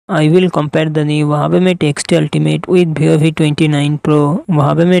I will compare the new Huawei Mate X Ultimate with Vivo V29 Pro.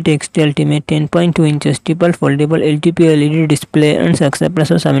 Huawei Mate X Ultimate 10.2 inches triple foldable LTP LED display and success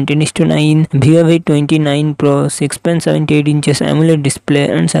ratio 17:9. Vivo V29 Pro 6.78 inches AMOLED display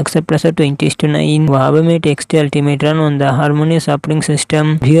and success ratio 20:9. Huawei Mate X Ultimate run on the Harmonious operating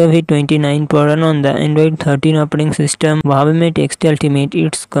system. Vivo V29 Pro run on the Android 13 operating system. Huawei Mate X Ultimate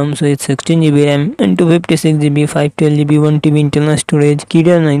it comes with 16GB RAM and 256GB 512GB 1TB internal storage.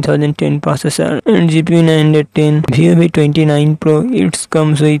 Kido 9010 processor and GPU 910. Vivo V29 Pro it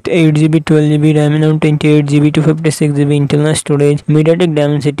comes with 8GB 12GB RAM and 28GB 256GB internal storage. MediaTek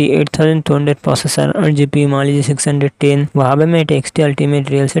Dimensity 8200 processor and GPU Mali 610. Huawei Mate X Ultimate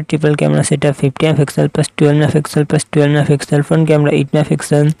real set triple camera setup 50MP plus 12MP plus 12MP front camera 8MP.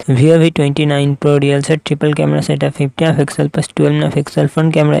 Vivo V29 Pro real set triple camera setup 50MP plus 12MP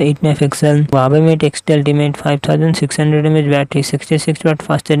front camera 8MP. Huawei Mate X Ultimate 5600 mAh battery 66W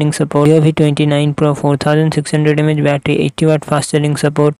fast charging support. Vivo V29 Pro 4600 mAh battery 80W fast charging support.